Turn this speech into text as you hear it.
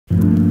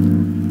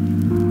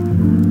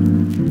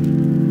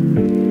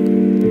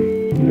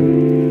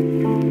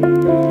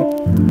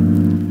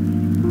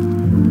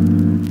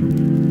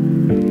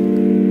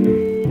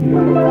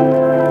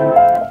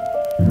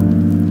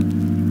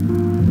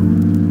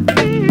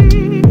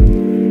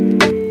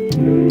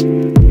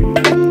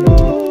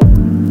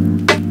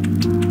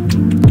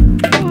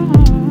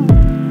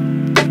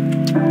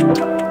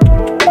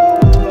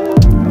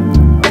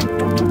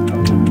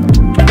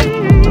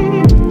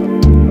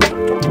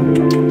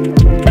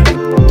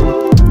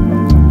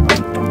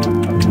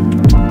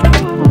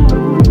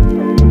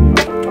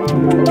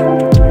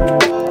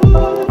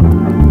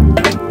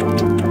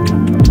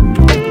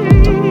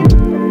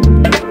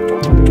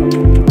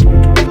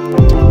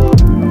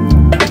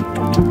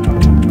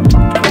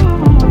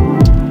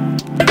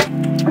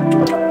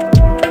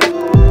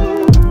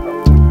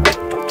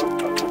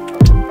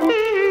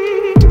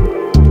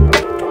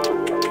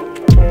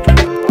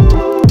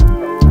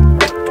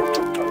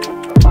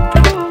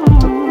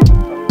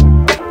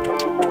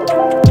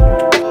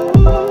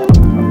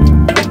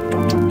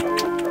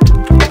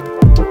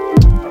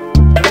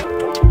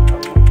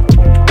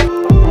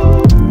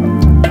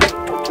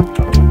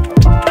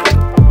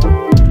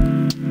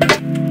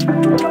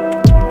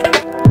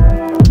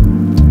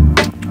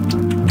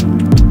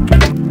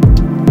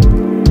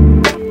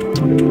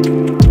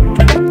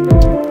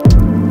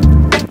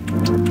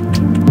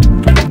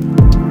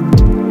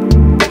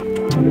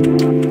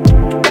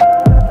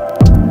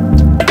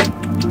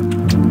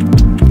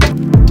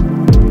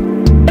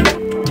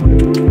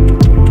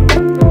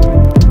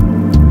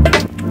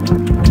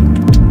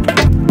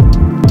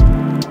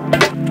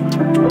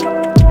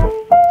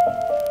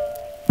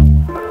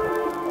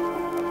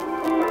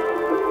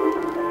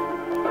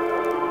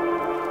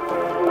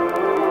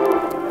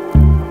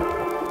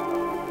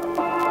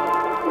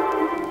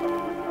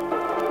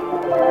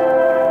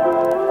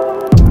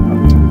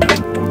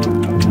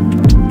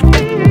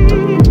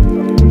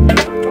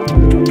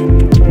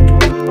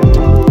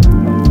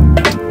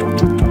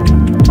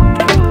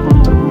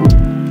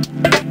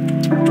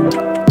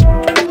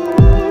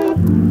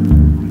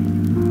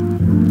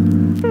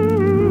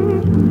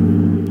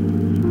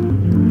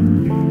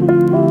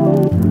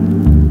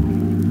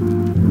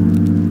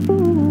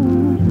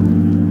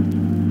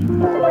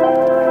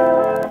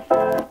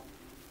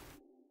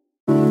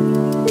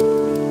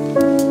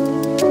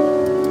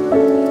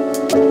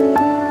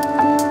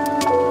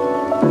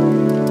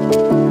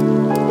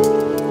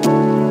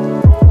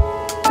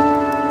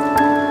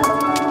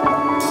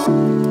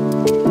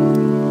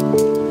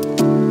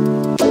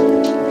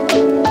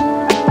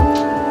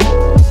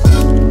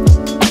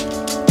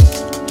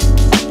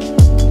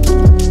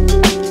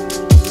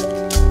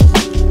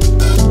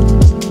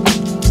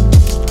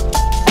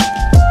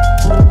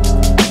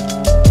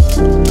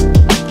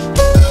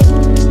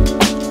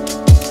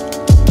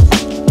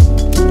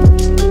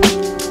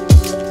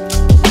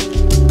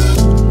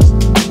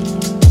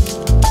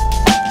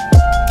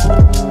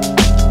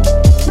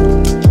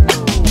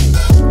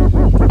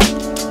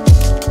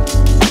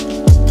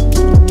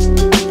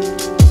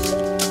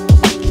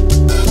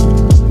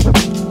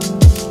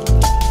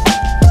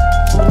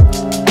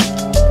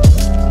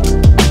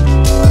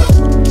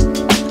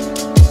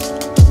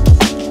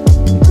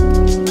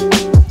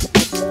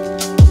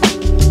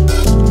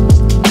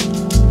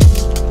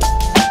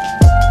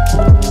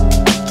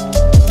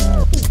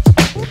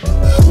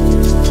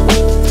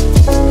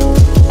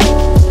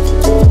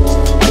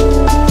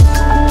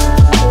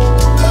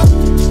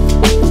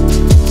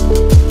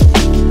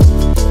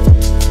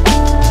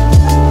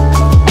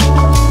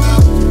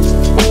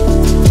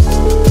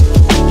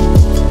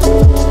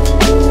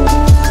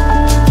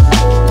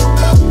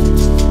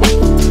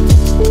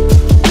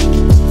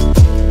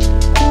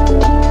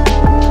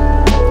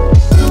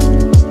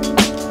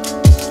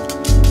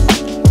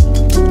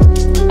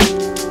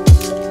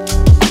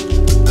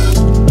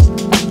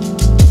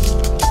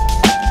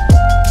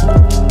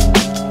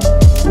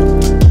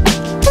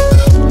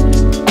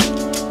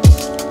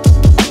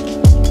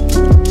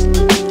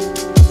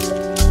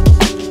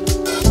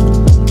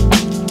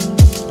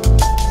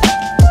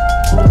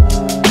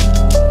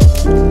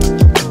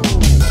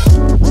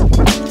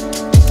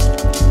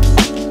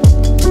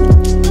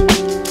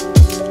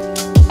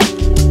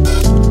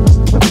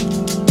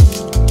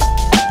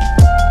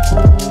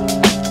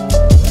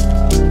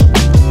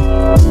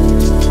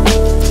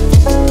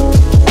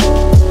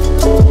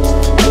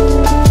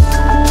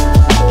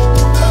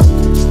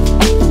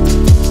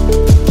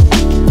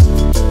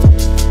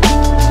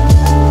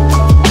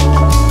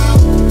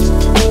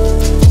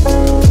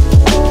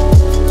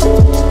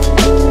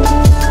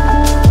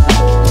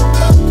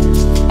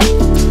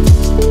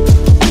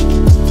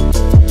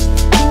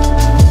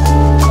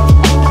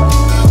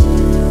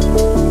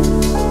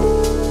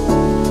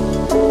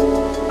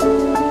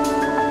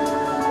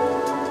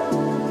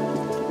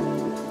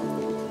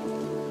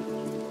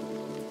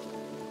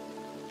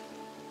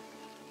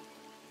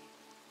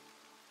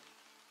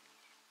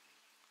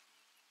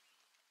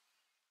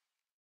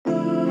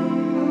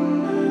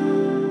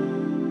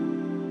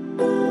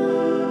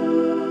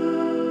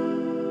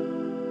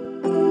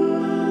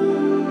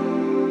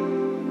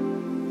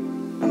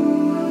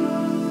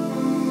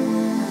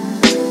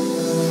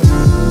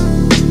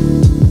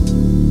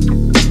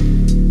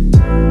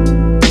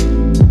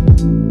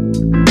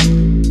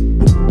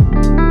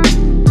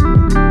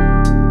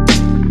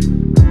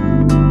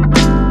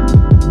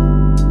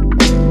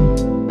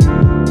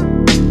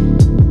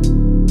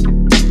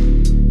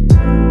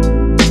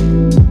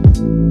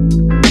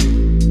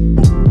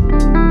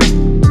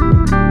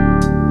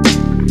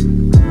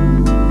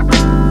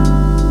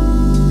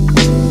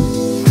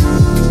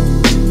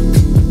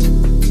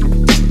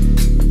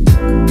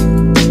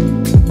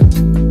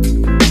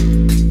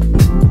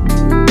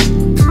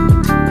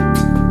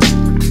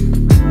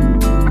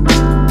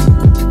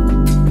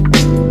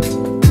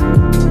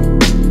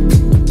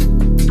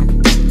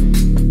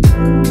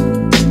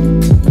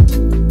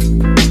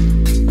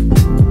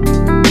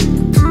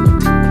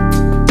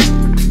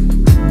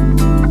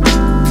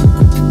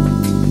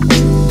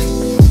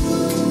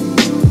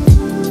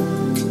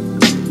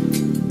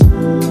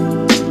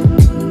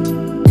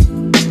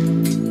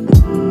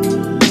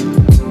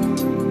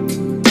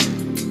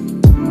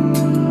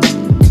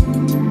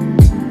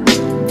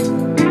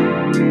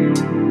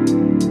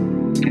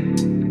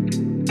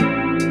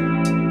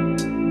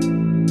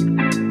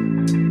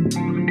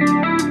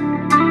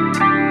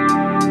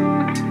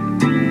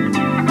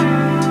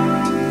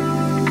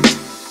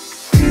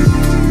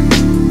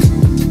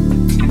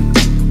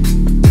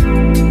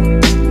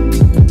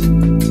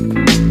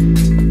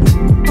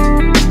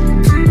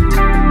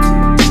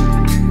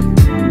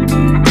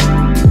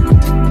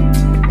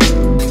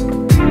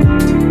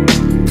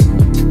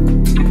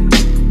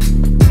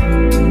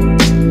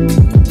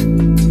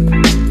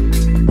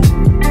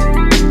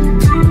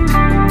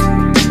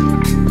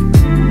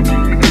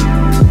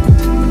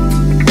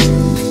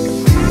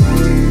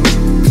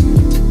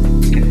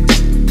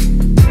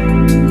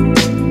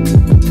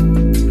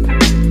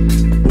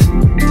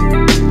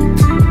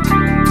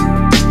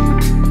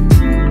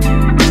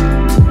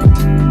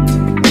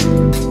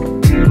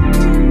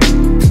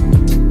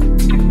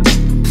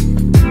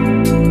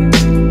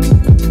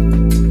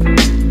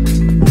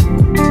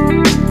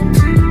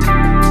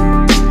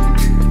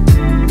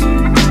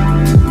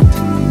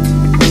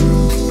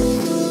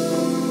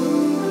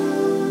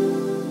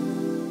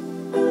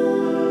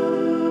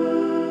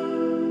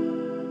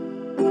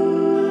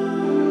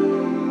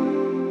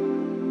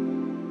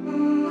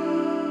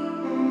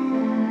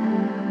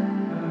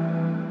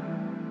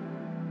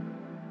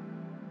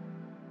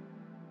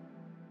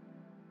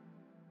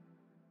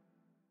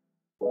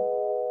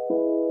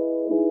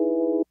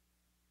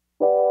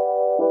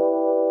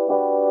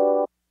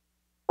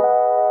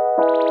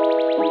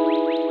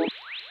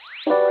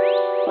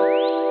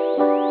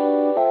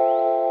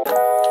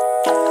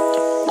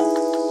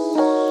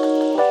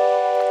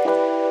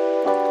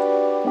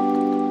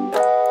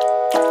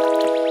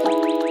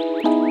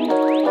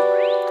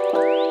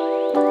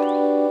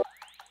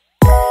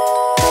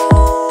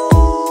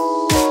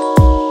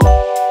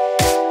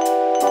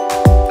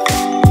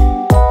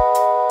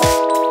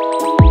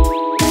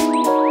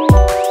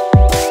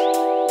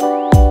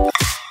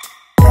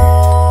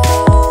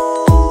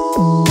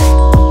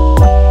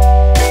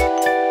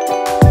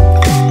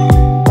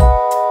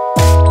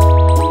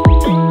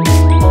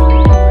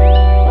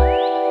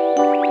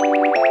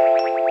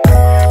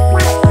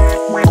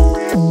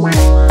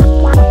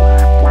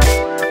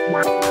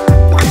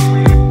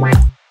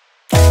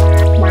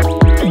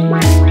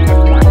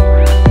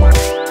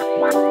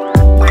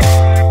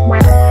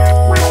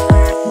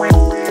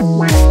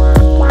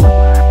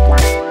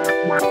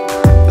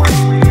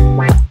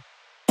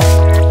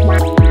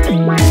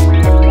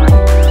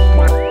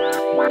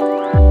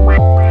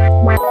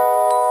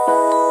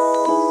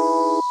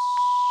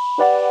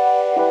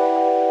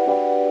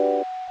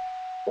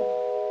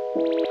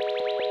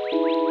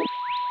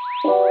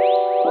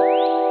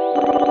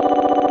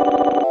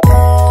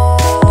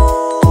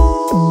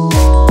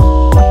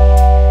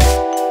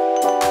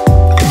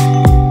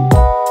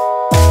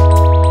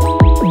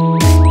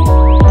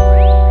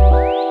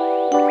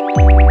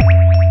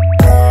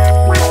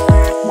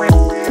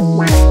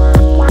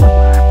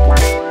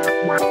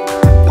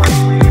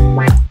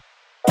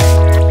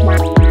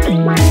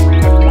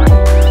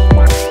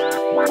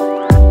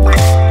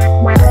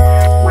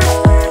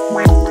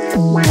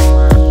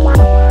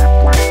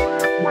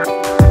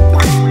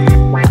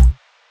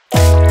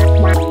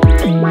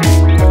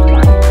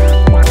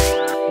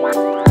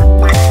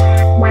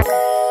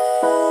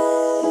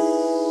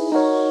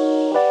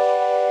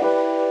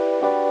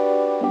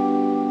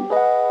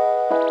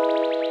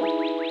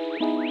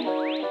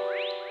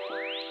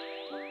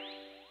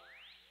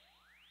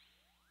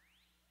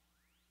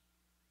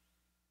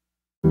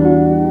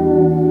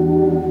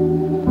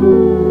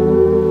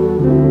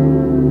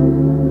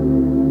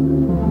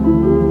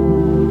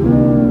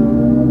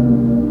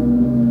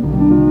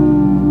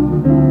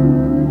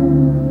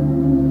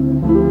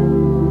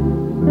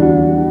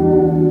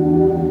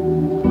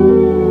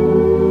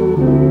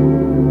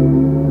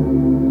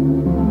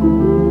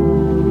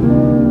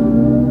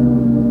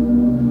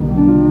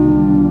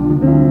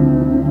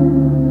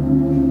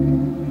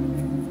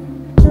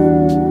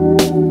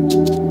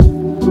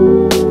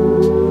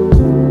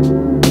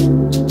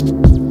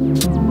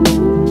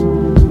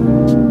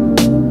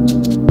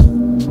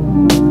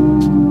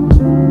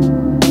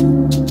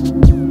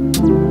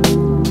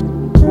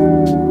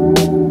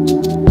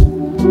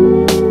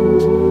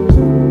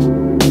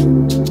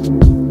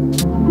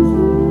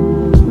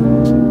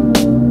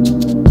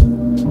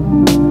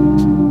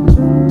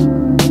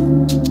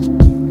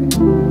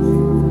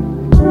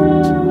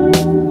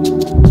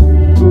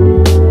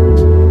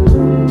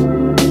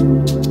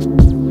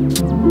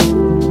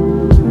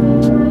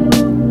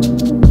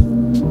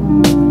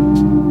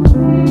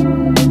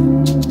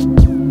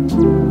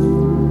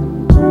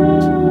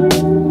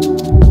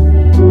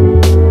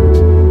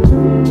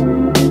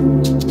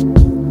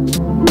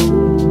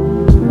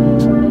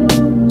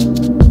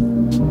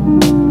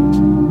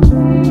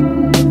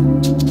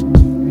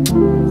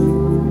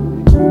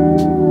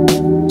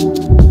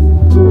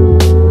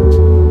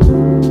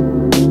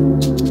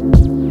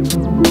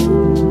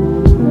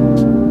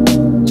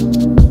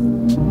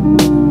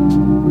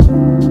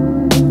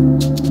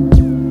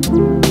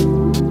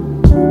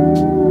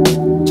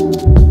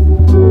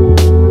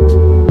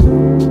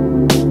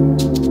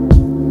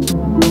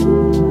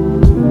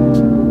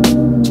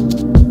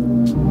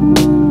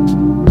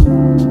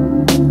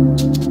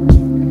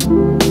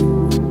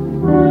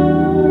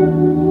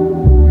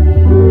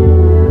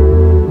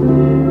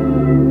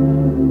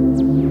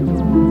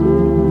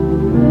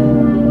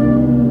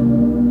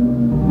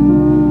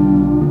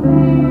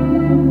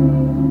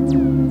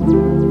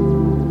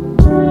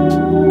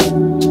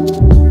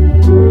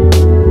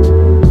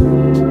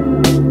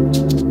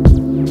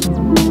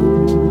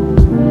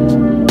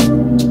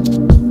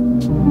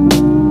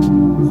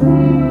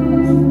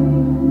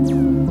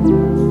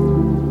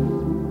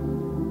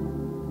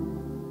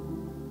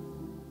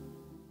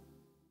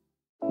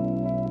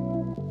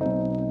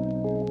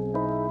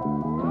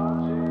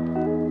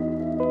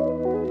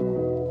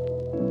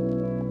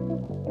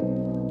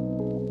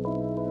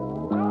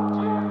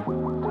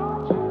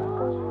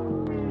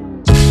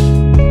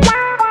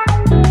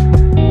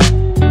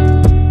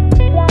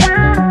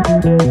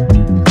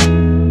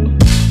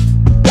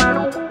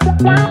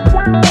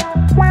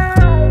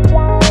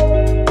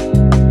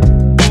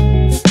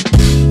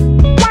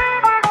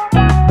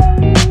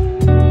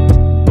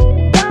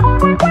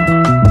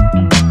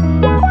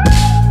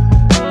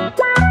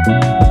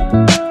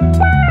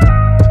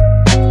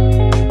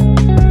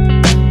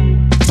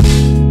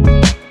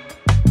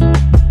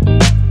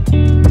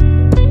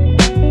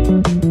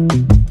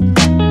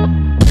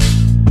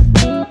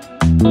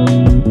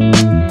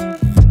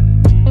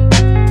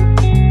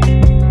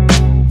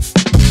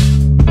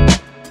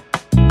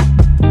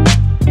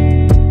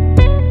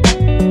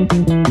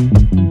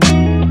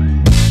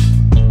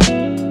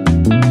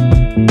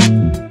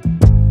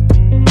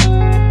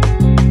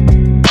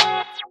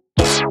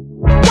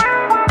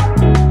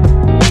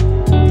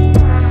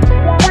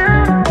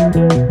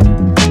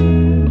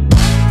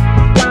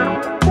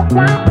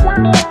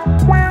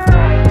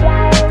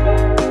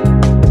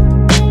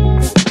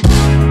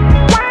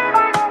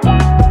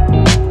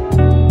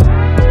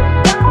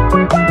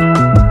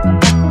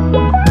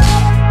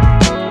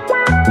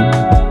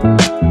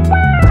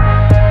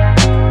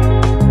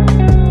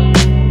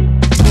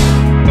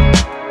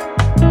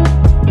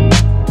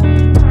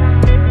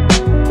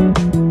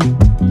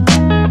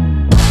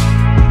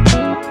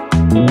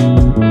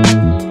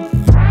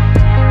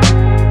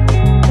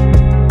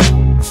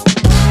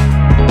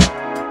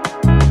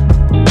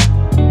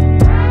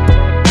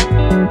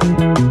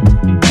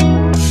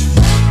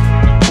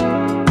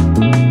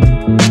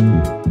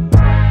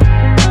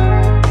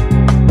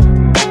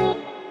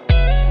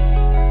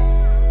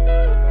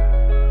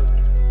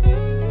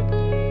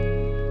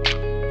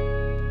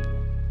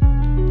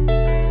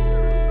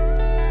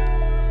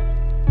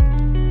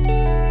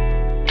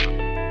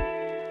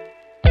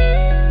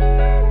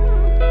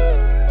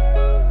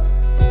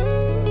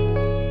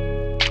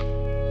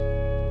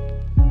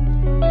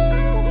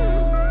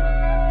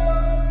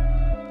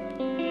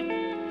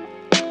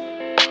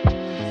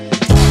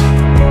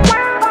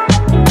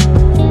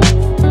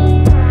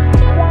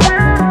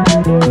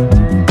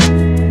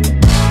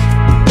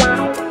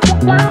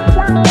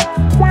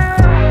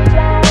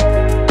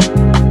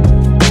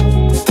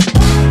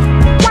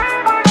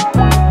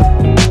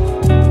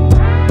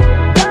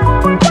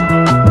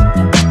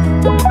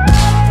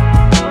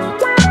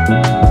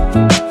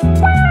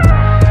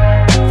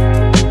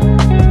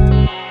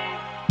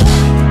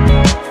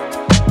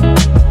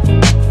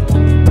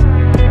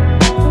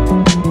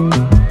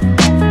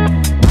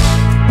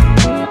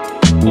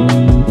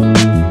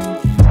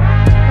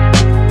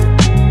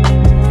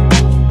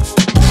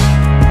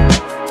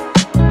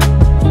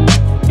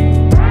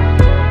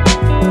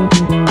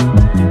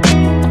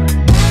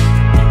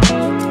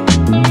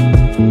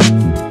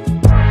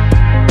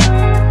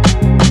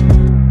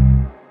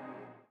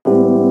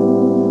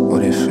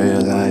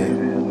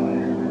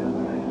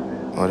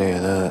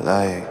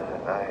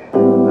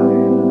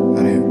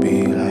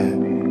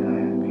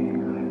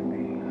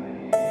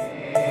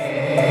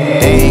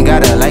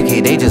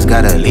it, they just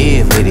gotta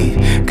live with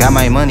it. Got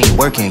my money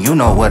working, you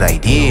know what I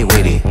did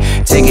with it.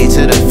 Take it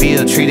to the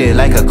field, treat it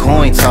like a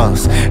coin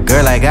toss.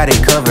 Girl, I got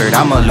it covered,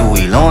 I'm a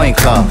Louis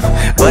loincloth.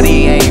 But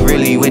he ain't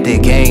really with the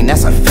gang,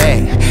 that's a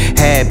fact.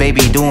 Had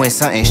baby doing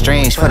something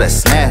strange for the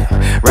snap.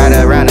 Ride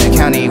around the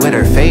county with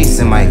her face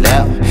in my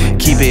lap.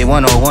 Keep it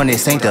 101,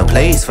 this ain't the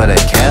place for the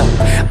cap.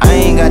 I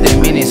ain't got the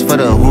minutes for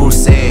the who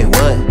said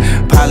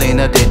what. Piling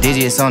up the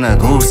digits on a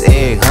goose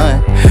egg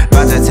hunt.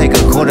 About to take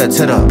a quarter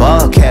to the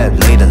ball cap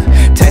later.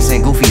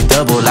 Texting Goofy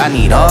double, I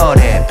need all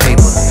that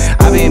paper.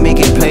 I been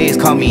making plays,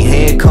 call me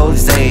head coach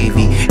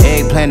Xavier.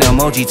 Eggplant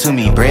emoji to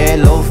me, bread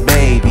loaf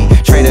baby.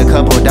 Trade a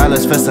couple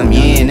dollars for some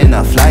yen in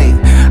a flight.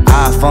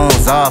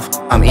 iPhone's off,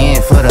 I'm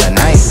in for the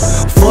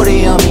night.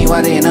 40 on me,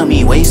 widen up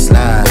me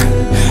waistline.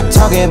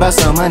 Talking about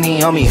some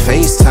money on me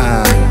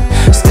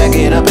FaceTime. Stack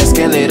it up and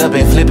scale it up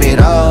and flip it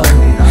all.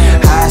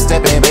 High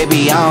stepping,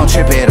 baby, I don't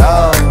trip at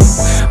all.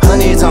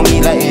 Hundreds on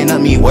me, lighting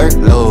up me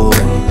workload.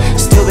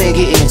 Still been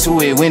getting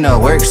to it when the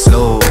work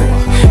slow.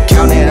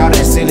 Count it out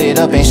and seal it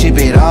up and ship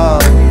it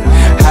all.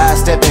 High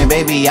stepping,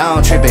 baby, I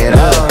don't trip at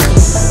all.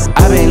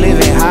 I been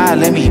living high,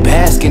 let me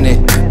bask in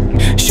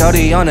it.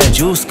 Shorty on a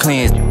juice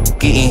cleanse,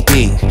 getting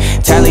thick.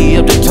 Tally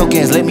up the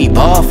tokens, let me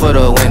ball for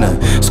the winner.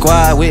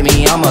 Squad with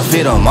me, I'ma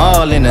fit them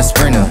all in a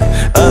sprinter.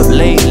 Up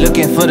late,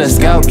 looking for the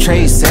scalp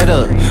trade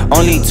setup.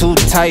 Only two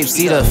types,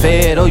 either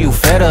fed or you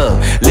fed up.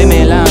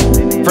 Limit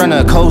line, front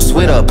of coast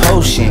with a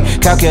potion.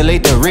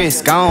 Calculate the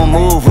risk, I don't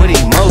move with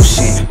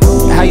emotion.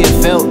 How you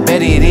felt,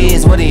 bet it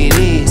is what it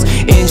is.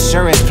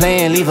 Insurance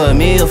plan, leave a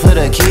meal for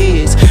the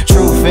kids.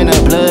 Truth in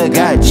the blood,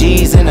 got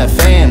G's in the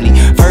family.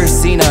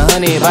 First seen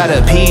 100 by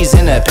the peas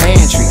in the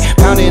pantry.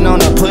 Pounding on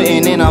the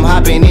pudding and I'm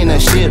hopping in a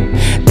ship.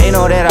 They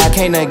know that I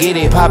can't get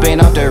it popping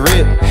off the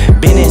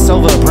rip. Business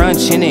over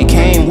brunch and it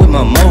came with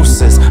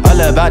mimosas. All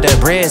about the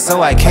bread,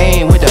 so I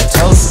came with a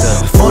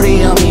toaster.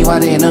 40 on me,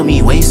 widen up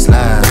me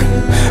waistline.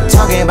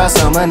 Talking about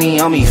some money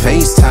on me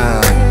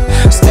FaceTime.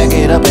 Stack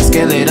it up and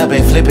scale it up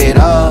and flip it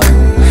all.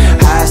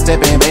 High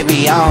stepping,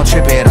 baby, I don't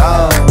trip at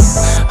all.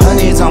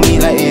 Hundreds on me,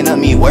 lighting up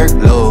me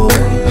workload.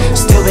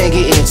 Still been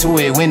getting to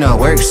it when the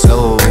work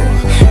slow.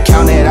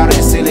 Count it out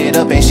and seal it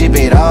up and ship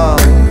it all.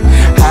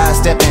 High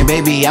stepping,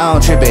 baby, I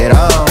don't trip at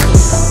all.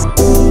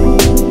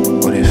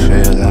 What it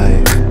feel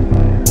like?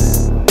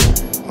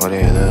 What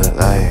it look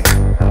like?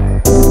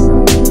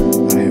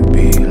 What it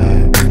be like?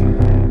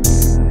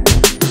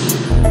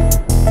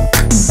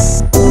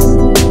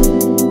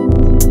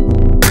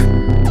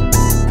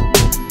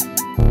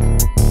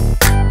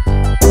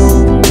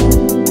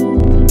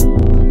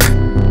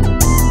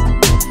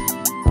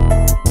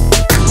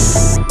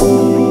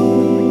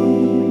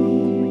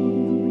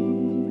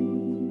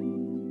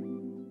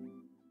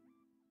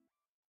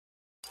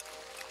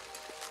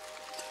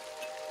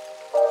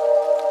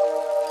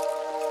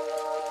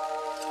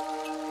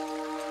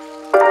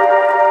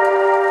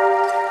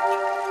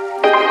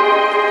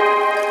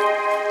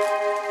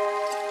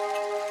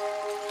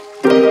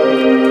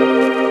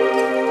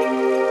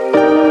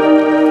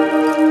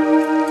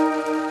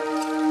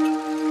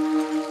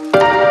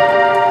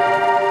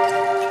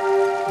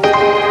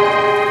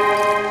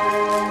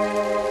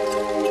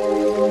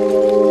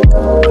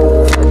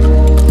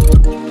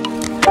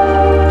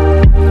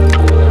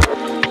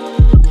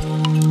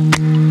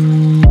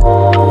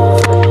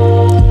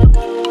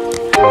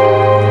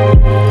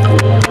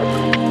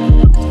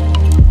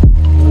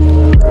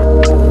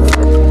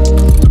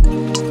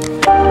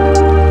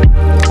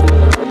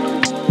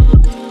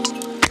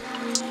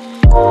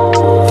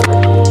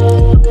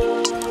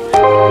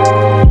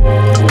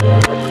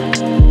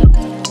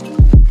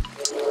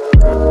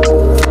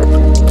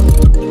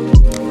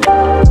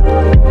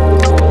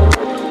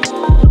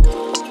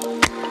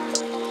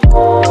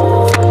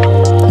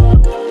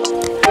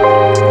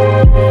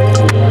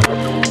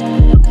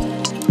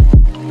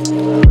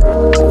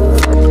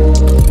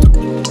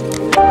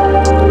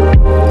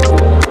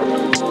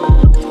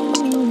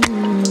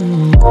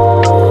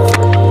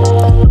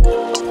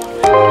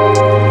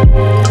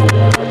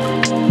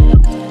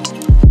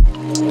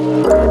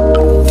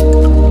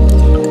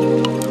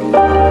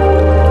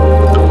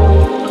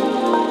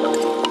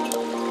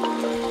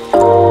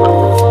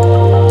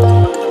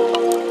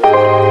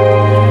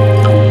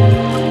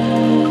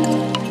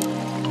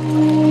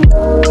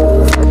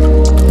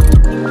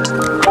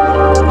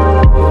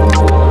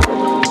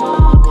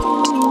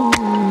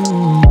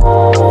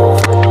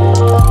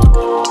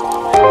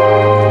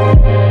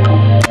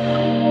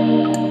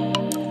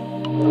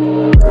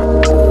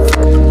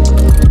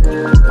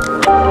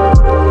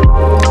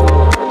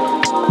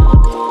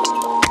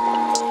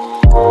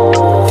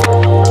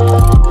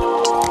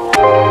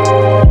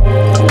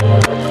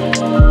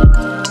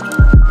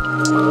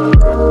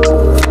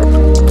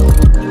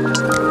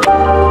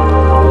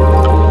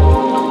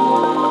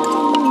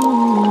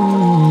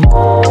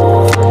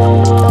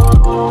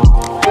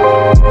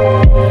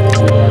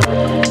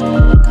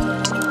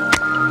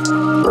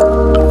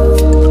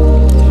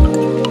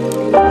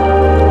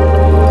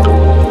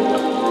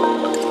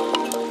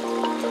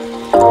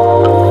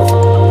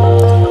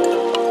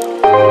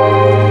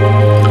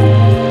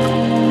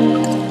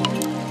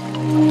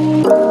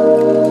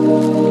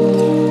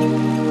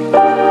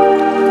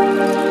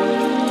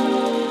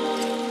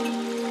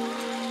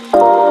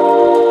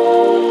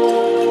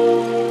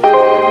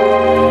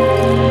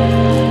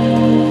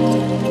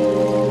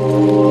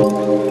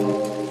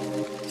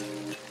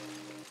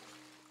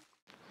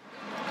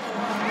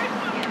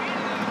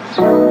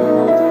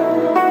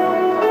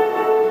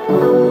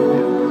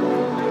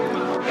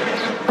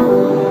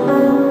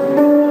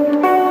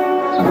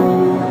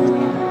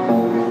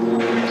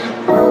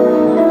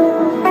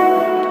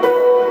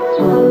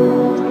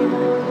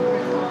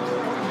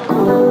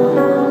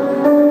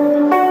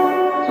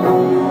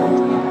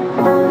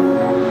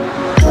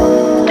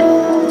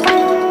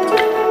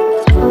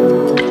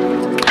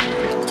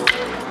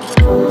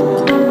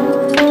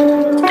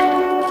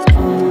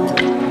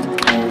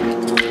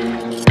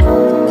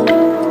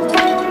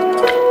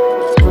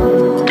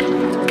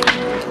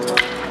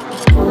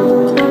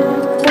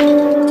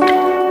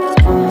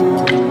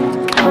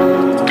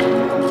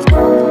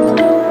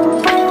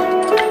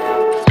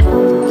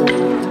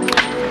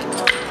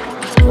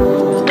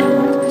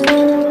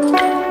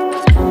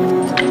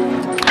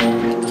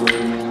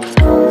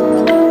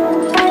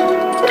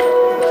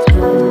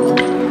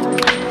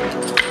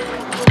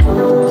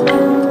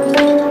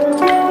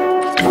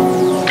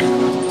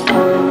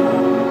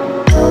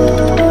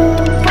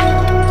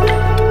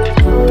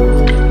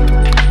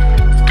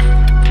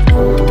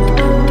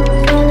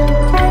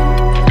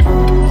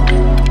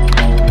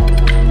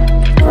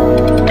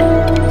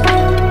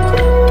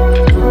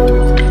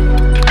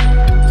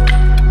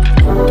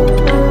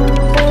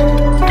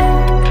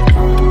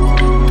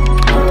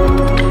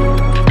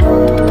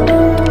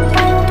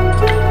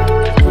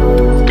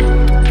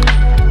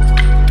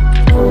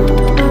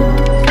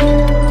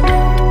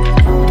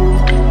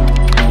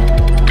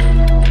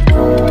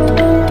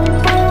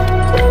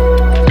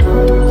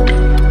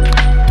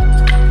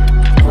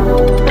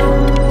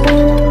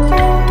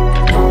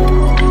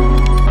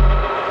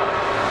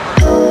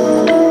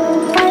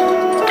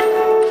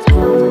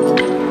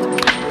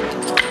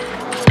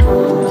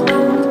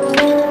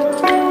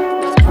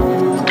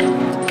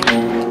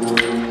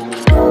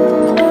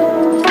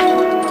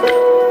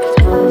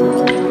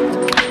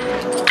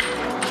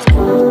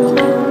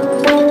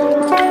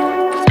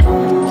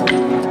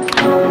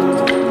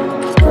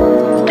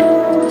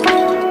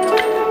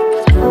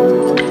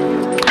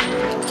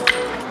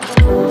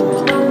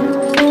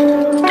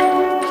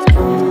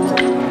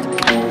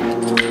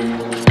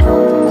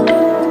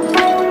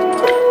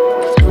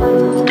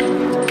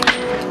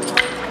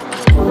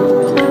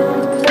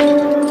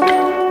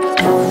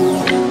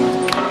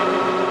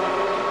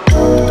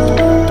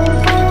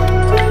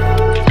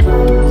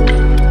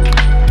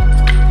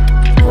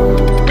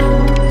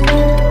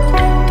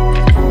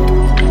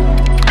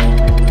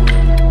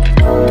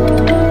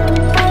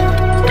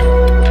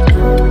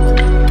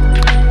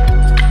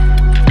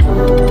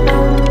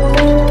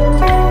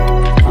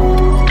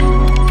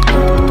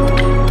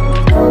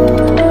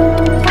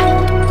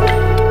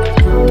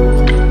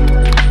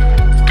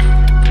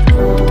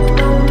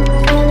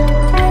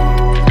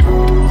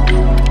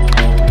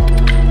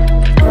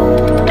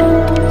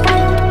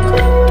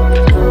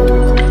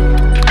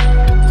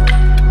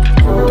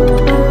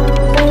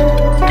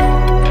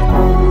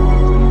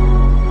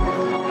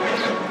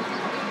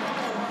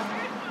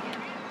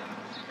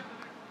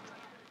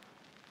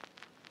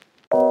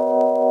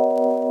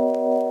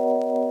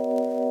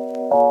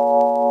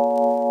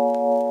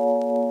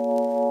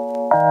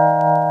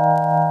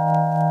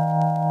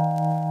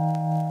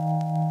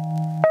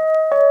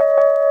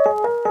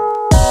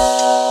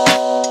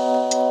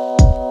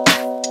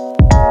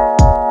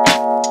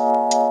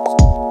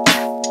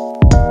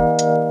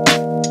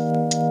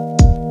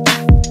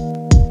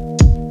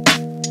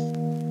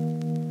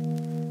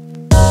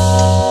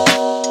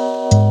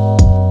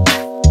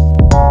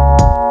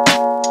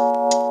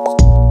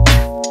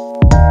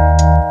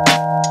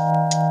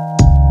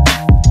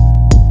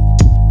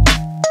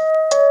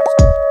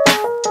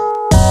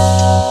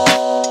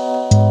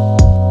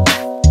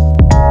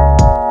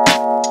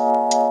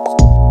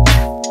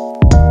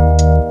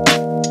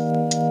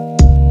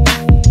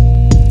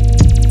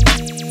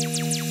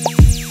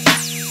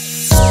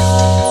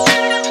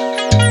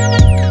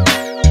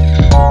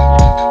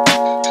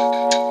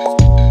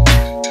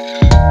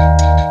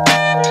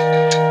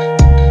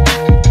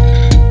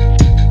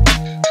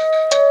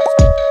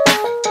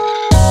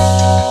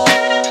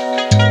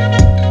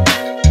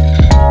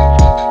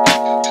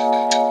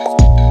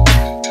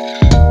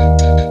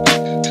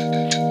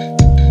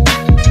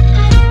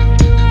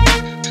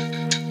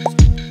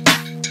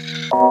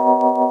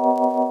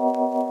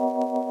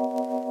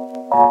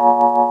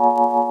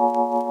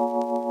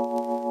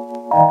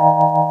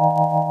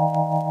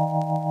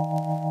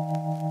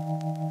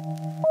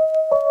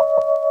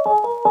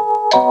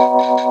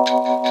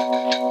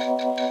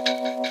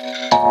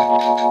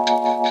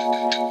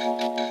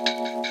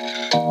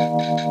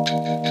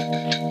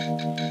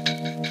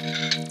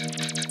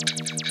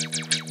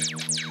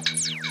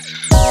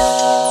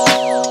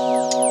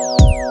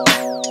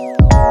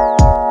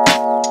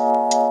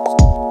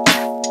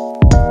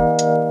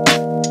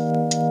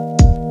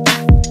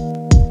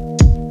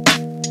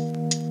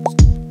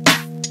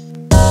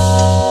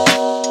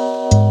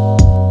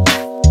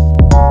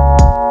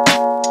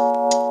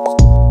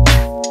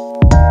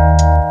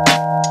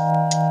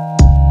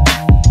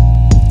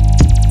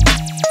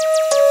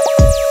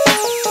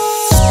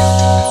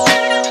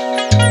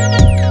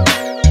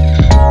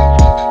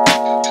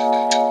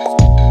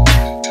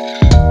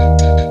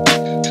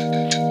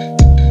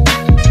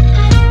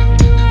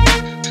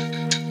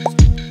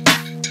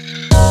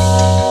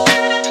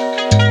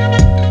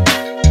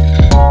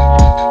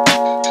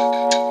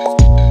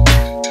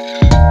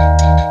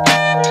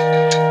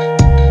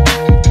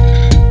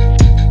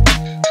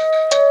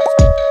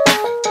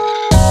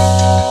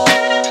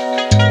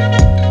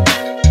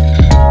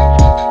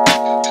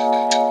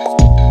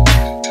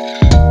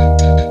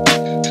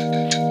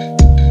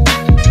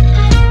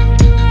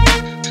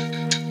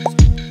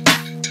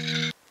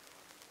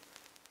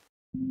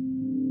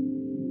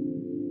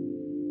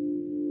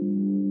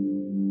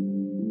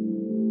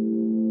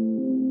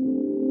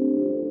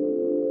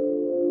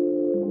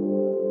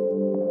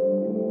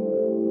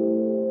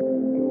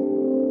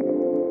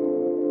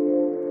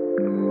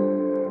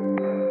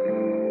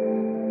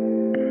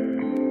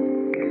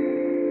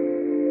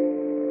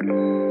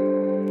 you.